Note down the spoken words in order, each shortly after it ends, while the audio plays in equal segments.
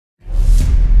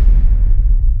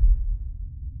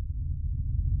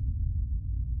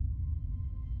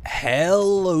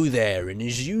Hello there, and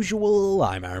as usual,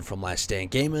 I'm Aaron from Last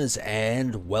Stand Gamers,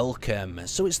 and welcome.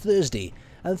 So it's Thursday,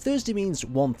 and Thursday means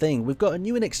one thing: we've got a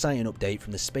new and exciting update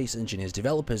from the Space Engineers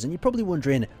developers, and you're probably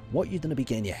wondering what you're going to be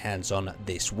getting your hands on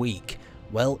this week.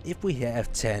 Well, if we hit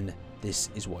F10, this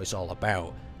is what it's all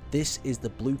about. This is the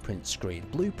blueprint screen.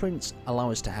 Blueprints allow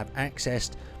us to have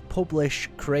access, publish,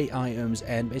 create items,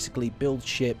 and basically build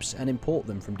ships and import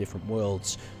them from different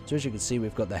worlds. So as you can see,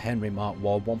 we've got the Henry Mark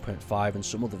 1.5 and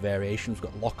some other variations. We've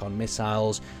got lock-on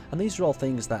missiles, and these are all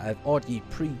things that I've already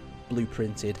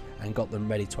pre-blueprinted and got them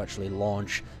ready to actually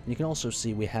launch. And you can also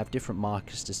see we have different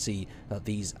markers to see that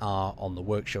these are on the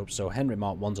workshop. So Henry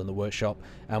Mark 1's on the workshop,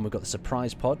 and we've got the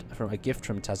surprise pod from a gift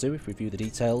from Tazoo. If we view the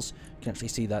details, you can actually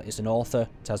see that it's an author,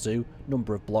 Tazoo,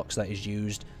 number of blocks that is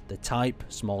used, the type,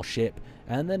 small ship,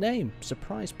 and the name,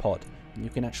 surprise pod. And you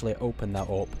can actually open that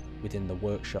up within the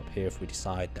workshop here if we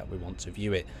decide that we want to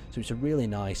view it. So it's a really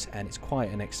nice, and it's quite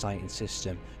an exciting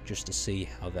system just to see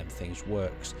how them things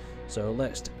works. So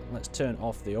let's turn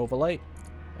off the overlay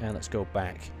and let's go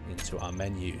back into our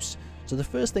menus. So the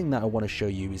first thing that I want to show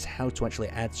you is how to actually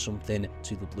add something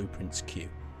to the blueprints queue.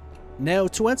 Now,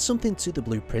 to add something to the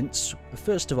blueprints,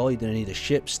 first of all, you're going to need a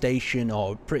ship, station,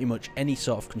 or pretty much any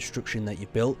sort of construction that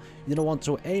you've built. You're going to want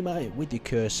to aim at it with your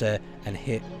cursor and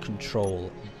hit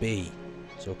Ctrl+B.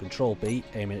 So Ctrl+B,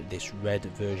 aiming at this red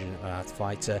version of our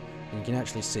fighter, and you can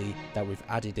actually see that we've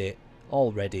added it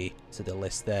already to the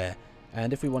list there.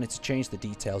 And if we wanted to change the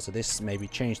details of this, maybe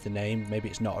change the name, maybe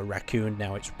it's not a raccoon,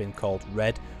 now it's been called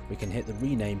red, we can hit the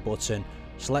rename button,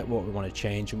 select what we want to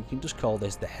change, and we can just call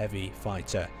this the heavy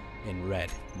fighter in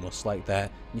red, and we'll select that,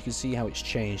 and you can see how it's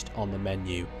changed on the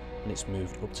menu and it's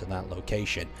moved up to that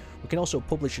location. We can also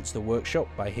publish it to the workshop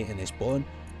by hitting this button,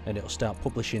 and it'll start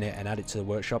publishing it and add it to the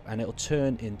workshop, and it'll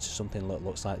turn into something that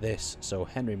looks like this. So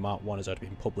Henry Mark 1 has already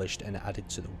been published and added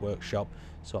to the workshop,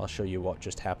 so I'll show you what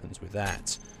just happens with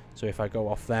that. So if I go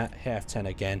off that, hit F10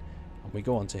 again, and we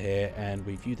go onto here and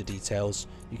we view the details,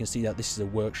 you can see that this is a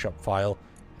workshop file,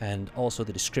 and also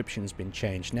the description's been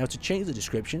changed. Now, to change the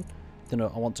description, then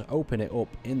I want to open it up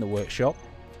in the workshop,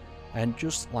 and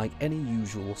just like any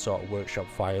usual sort of workshop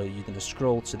file, you're going to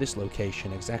scroll to this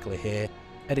location exactly here,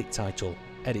 edit title,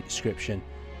 edit description,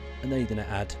 and then you're going to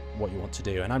add what you want to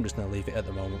do. And I'm just going to leave it at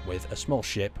the moment with a small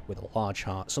ship with a large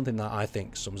heart, something that I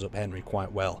think sums up Henry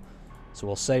quite well. So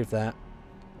we'll save that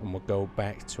and we'll go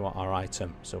back to our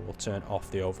item. So we'll turn off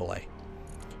the overlay.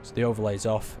 So the overlay's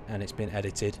off and it's been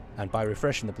edited, and by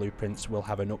refreshing the blueprints we'll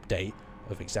have an update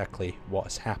of exactly what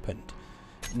has happened.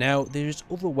 Now, there's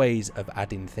other ways of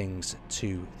adding things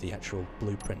to the actual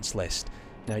blueprints list.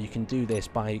 Now, you can do this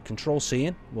by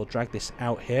Ctrl+C. We'll drag this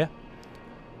out here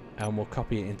and we'll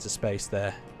copy it into space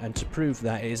there, and to prove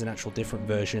that it is an actual different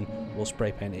version, we'll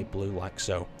spray paint it blue like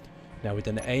so. Now we're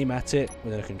going to aim at it,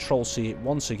 we're going to Ctrl+C it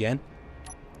once again,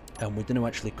 and we're going to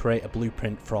actually create a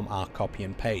blueprint from our copy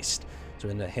and paste. So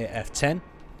we're going to hit F10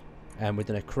 and we're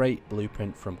going to create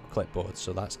blueprint from clipboard.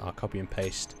 So that's our copy and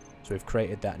paste. So we've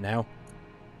created that now,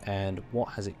 and what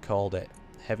has it called it?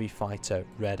 Heavy Fighter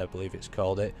Red, I believe it's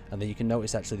called it. And then you can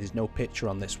notice actually there's no picture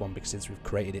on this one because we've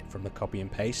created it from the copy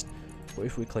and paste. But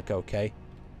if we click OK,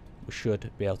 we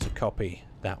should be able to copy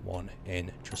that one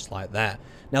in just like that.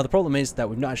 Now the problem is that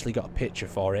we've not actually got a picture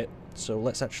for it, so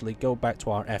let's actually go back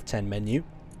to our F10 menu,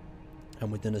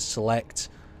 and we're going to select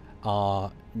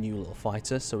our new little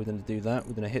fighter. So we're going to do that,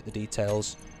 we're going to hit the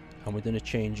details, and we're going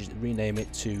to rename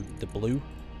it to the blue.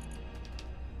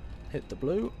 Hit the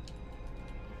blue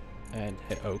and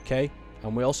hit OK,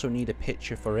 and we also need a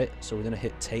picture for it, so we're going to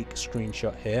hit take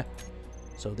screenshot here.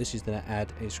 So this is going to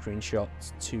add a screenshot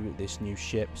to this new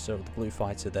ship, so the blue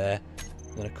fighter there.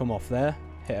 I'm going to come off there,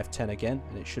 hit F10 again,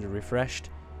 and it should have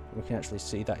refreshed. We can actually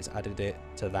see that it's added it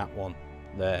to that one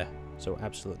there, so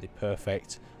absolutely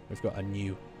perfect. We've got a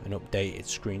new and updated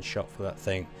screenshot for that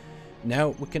thing. Now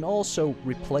we can also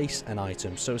replace an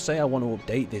item. So say I want to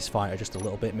update this fighter just a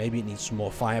little bit, maybe it needs some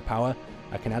more firepower.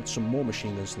 I can add some more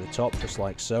machine guns to the top, just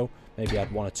like so. Maybe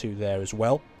add one or two there as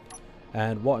well.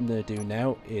 And what I'm going to do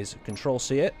now is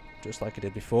Ctrl+C it, just like I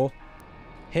did before,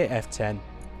 hit F10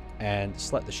 and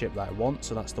select the ship that I want.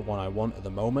 So that's the one I want at the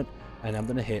moment, and I'm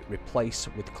going to hit replace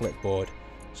with clipboard.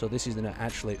 So this is going to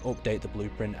actually update the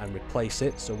blueprint and replace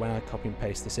it. So when I copy and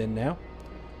paste this in now,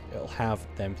 it'll have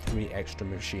them 3 extra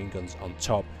machine guns on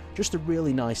top, Just a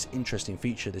really nice, interesting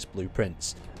feature, this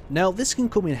blueprints. Now, this can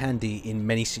come in handy in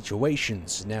many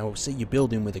situations. Now, say you're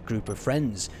building with a group of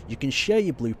friends, you can share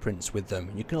your blueprints with them.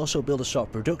 You can also build a sort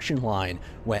of production line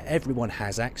where everyone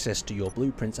has access to your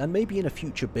blueprints, and maybe in a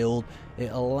future build,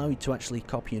 it'll allow you to actually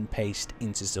copy and paste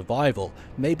into survival.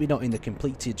 Maybe not in the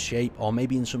completed shape, or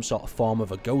maybe in some sort of form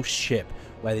of a ghost ship,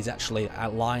 where there's actually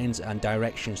lines and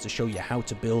directions to show you how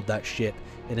to build that ship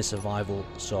in a survival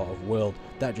sort of world.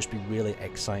 That'd just be really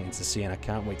exciting to see, and I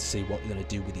can't wait to see what they're going to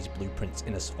do with these blueprints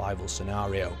in a survival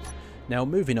scenario. Now,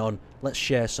 moving on, let's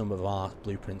share some of our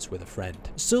blueprints with a friend.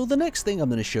 So the next thing I'm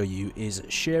going to show you is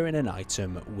sharing an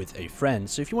item with a friend.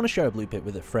 So if you want to share a blueprint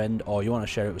with a friend, or you want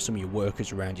to share it with some of your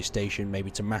workers around your station, maybe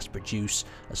to mass produce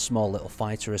a small little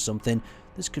fighter or something,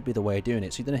 this could be the way of doing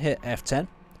it. So you're going to hit F10,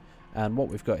 and what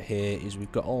we've got here is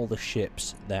we've got all the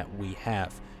ships that we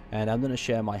have. And I'm going to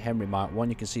share my Henry Mark 1.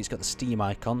 You can see it's got the Steam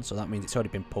icon, so that means it's already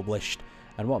been published.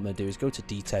 And what I'm going to do is go to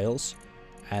details,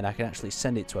 and I can actually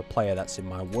send it to a player that's in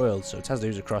my world. So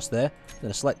Tazoo's across there. I'm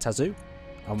going to select Tazoo,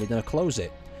 and we're going to close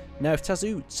it. Now, if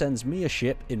Tazoo sends me a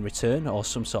ship in return, or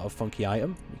some sort of funky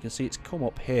item, you can see it's come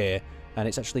up here, and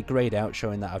it's actually greyed out,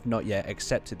 showing that I've not yet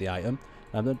accepted the item.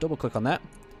 And I'm going to double click on that,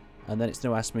 and then it's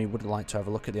going to ask me, would I like to have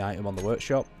a look at the item on the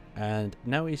workshop? And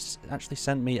now he's actually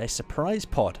sent me a surprise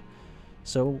pod.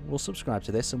 So we'll subscribe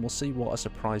to this and we'll see what a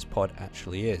surprise pod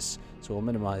actually is. So we'll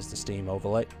minimize the Steam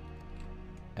overlay,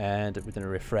 and we're going to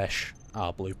refresh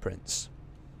our blueprints.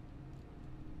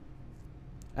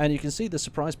 And you can see the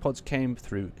surprise pods came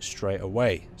through straight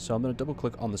away. So I'm going to double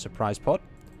click on the surprise pod,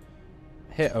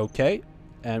 hit OK,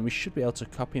 and we should be able to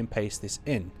copy and paste this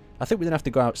in. I think we're going to have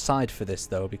to go outside for this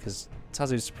though, because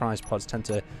Tazoo's surprise pods tend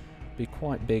to be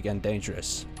quite big and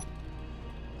dangerous.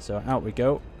 So out we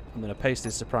go. I'm going to paste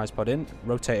this surprise pod in,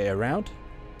 rotate it around,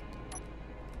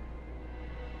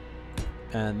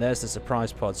 and there's the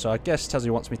surprise pod. So I guess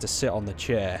Tazoo wants me to sit on the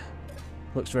chair.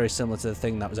 Looks very similar to the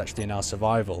thing that was actually in our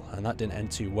survival, and that didn't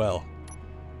end too well.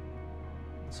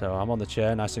 So I'm on the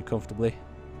chair nice and comfortably.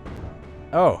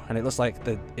 Oh, and it looks like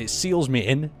it seals me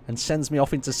in and sends me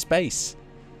off into space.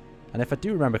 And if I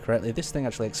do remember correctly, this thing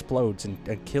actually explodes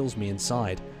and kills me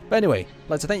inside. But anyway, I'd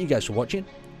like to thank you guys for watching,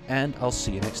 and I'll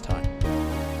see you next time.